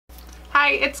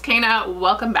Hi, it's Kana.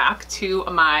 Welcome back to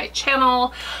my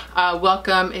channel.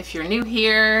 Welcome if you're new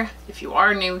here. If you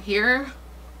are new here,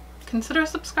 consider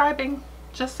subscribing.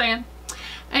 Just saying.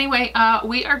 Anyway,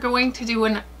 we are going to do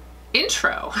an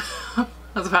intro. I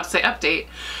was about to say update.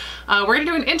 We're going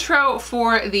to do an intro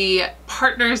for the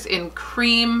Partners in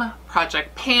Cream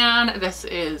Project Pan. This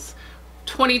is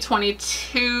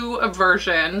 2022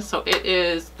 version, so it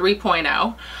is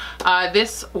 3.0.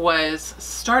 This was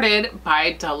started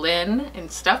by DaLin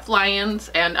and Steph Lyons,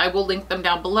 and I will link them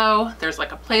down below. There's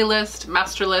like a playlist,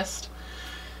 master list.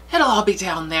 It'll all be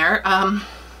down there.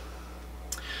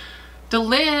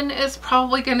 DaLin is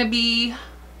probably going to be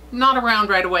not around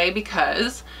right away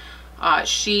because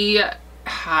she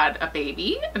had a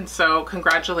baby, and so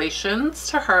congratulations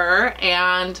to her,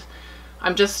 and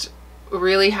I'm just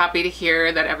really happy to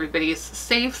hear that everybody's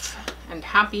safe and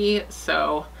happy.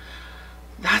 So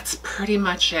that's pretty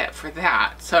much it for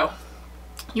that. So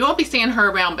you won't be seeing her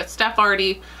around, but Steph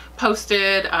already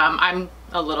posted. I'm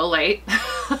a little late,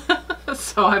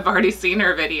 so I've already seen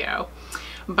her video.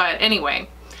 But anyway,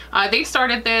 they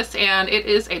started this, and it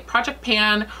is a project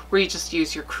pan where you just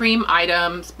use your cream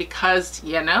items because,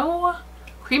 you know,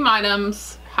 cream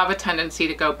items have a tendency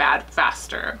to go bad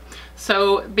faster.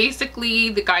 So basically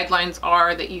the guidelines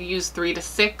are that you use 3 to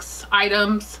 6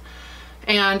 items,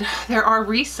 and there are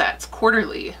resets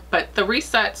quarterly, but the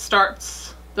reset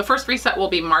starts, the first reset will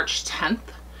be March 10th.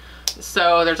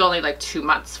 So there's only like 2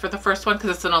 months for the first one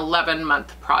because it's an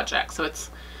 11-month project. So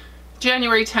it's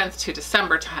January 10th to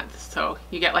December 10th. So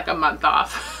you get like a month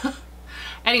off.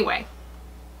 Anyway,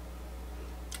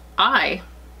 I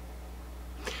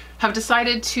have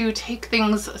decided to take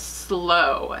things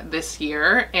slow this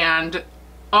year, and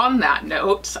on that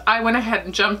note, I went ahead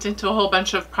and jumped into a whole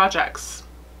bunch of projects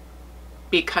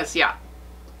because, yeah,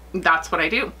 that's what I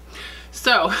do.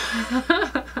 So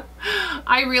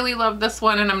I really love this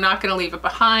one, and I'm not going to leave it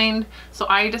behind. So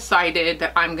I decided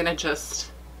that I'm going to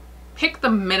just pick the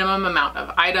minimum amount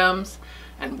of items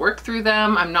and work through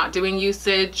them. I'm not doing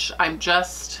usage. I'm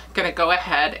just going to go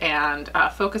ahead and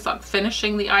focus on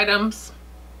finishing the items.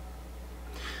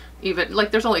 Even like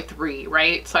there's only 3,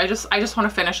 right? So I just want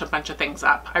to finish a bunch of things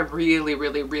up. I really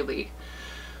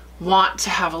want to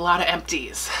have a lot of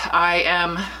empties. I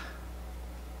am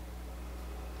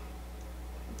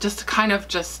just kind of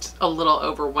just a little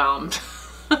overwhelmed.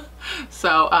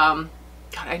 So God,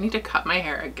 I need to cut my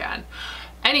hair again.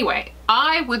 Anyway,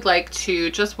 I would like to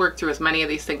just work through as many of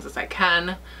these things as I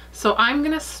can. So I'm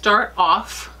gonna start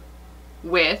off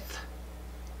with,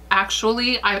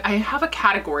 actually, I have a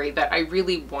category that I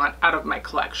really want out of my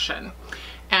collection,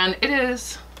 and it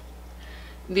is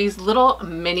these little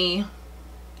mini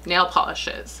nail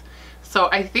polishes. So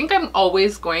I think I'm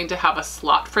always going to have a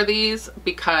slot for these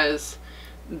because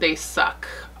they suck.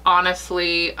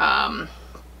 Honestly,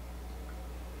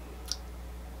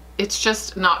 it's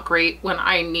just not great when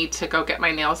I need to go get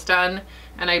my nails done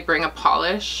and I bring a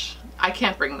polish. I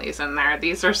can't bring these in there.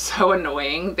 These are so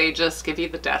annoying. They just give you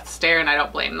the death stare, and I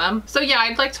don't blame them. So yeah,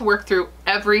 I'd like to work through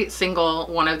every single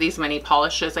one of these mini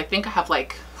polishes. I think I have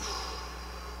like,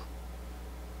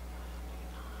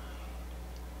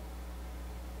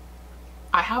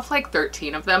 I have like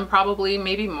 13 of them, probably,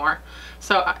 maybe more.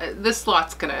 So this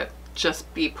slot's gonna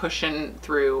just be pushing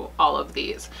through all of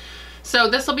these. So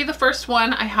this will be the first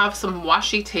one. I have some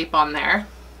washi tape on there,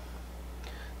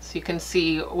 so you can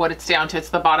see what it's down to. It's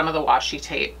the bottom of the washi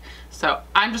tape. So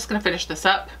I'm just gonna finish this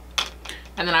up,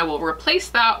 and then I will replace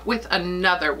that with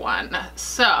another one.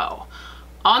 So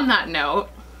on that note,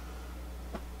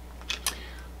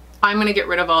 I'm gonna get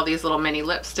rid of all these little mini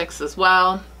lipsticks as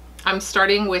well. I'm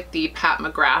starting with the Pat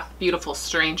McGrath Beautiful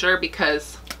Stranger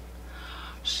because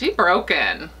she's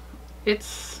broken.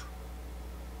 It's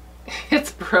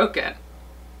broken.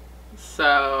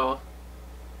 So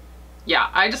yeah,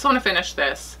 I just want to finish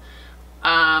this.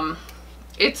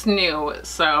 It's new,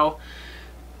 so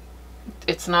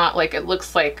it's not like it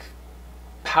looks like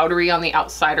powdery on the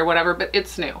outside or whatever, but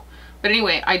it's new. But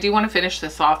anyway, I do want to finish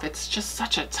this off. It's just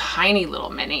such a tiny little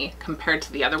mini compared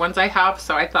to the other ones I have,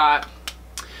 so I thought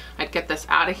I'd get this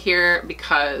out of here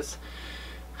because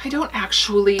I don't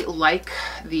actually like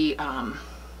the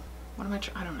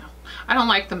I don't know. I don't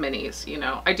like the minis, you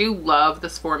know. I do love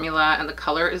this formula, and the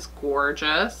color is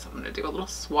gorgeous. I'm gonna do a little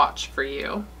swatch for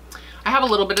you. I have a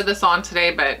little bit of this on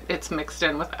today, but it's mixed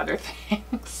in with other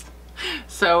things.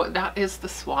 So that is the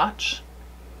swatch.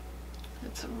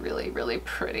 It's really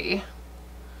pretty,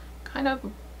 kind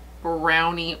of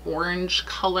browny orange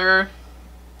color.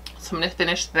 So I'm gonna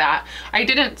finish that. I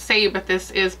didn't say, but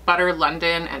this is Butter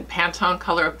London and Pantone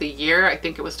Color of the Year. I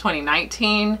think it was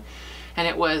 2019, and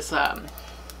it was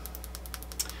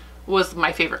was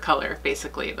my favorite color,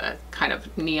 basically, the kind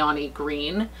of neon-y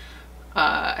green.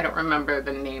 I don't remember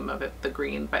the name of it, the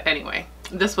green, but anyway,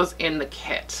 this was in the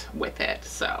kit with it,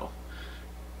 so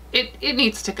it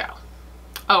needs to go.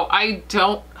 Oh, I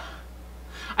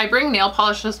bring nail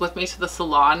polishes with me to the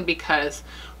salon because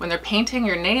when they're painting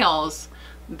your nails,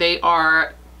 they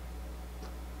are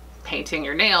painting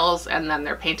your nails and then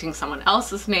they're painting someone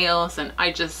else's nails, and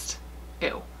I just,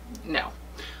 ew, no.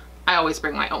 I always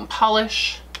bring my own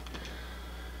polish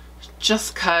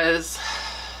just cause,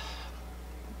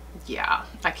 yeah,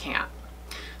 I can't.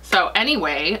 So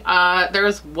anyway,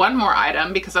 there's one more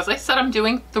item because, as I said, I'm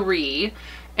doing 3,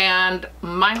 and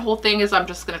my whole thing is I'm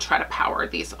just going to try to power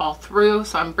these all through.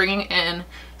 So I'm bringing in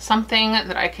something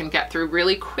that I can get through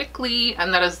really quickly,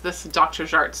 and that is this Dr.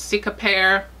 Jart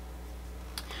Cicapair.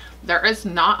 There is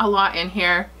not a lot in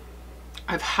here.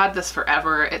 I've had this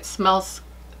forever. It smells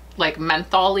like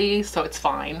menthol-y, so it's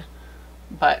fine.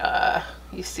 But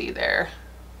you see there,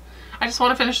 I just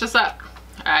want to finish this up.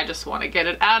 I just want to get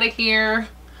it out of here.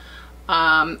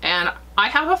 And I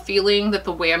have a feeling that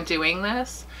the way I'm doing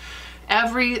this,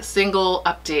 every single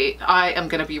update, I am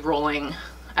going to be rolling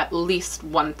at least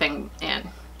one thing in.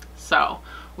 So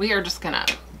we are just going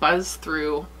to buzz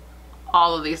through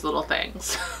all of these little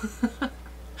things.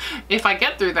 If I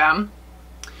get through them,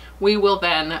 we will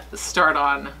then start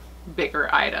on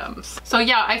bigger items. So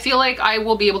yeah, I feel like I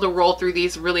will be able to roll through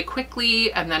these really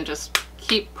quickly and then just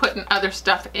keep putting other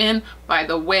stuff in. By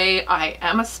the way, I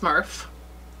am a Smurf.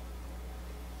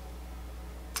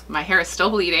 My hair is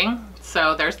still bleeding,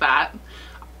 so there's that.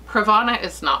 Pravana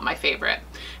is not my favorite.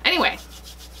 Anyway,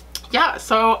 yeah,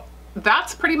 so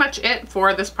that's pretty much it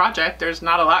for this project. There's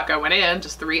not a lot going in,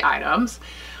 just 3 items.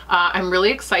 I'm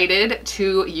really excited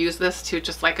to use this to,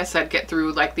 just like I said, get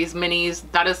through like these minis.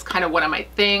 That is kind of one of my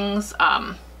things.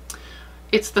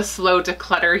 It's the slow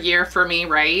declutter year for me,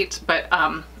 right? But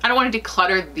I don't want to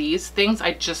declutter these things.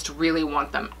 I just really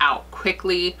want them out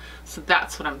quickly. So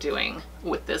that's what I'm doing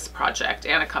with this project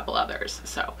and a couple others.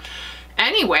 So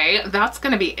anyway, that's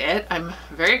going to be it. I'm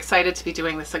very excited to be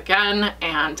doing this again.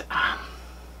 And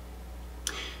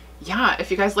yeah, if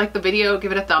you guys like the video,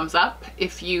 give it a thumbs up.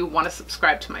 If you want to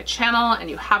subscribe to my channel and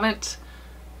you haven't,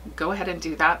 go ahead and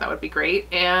do that. That would be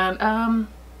great. And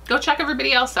go check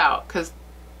everybody else out, because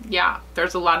yeah,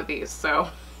 there's a lot of these, so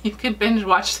you can binge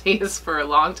watch these for a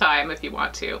long time if you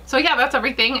want to. So yeah, that's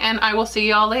everything, and I will see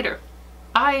y'all later.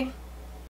 Bye.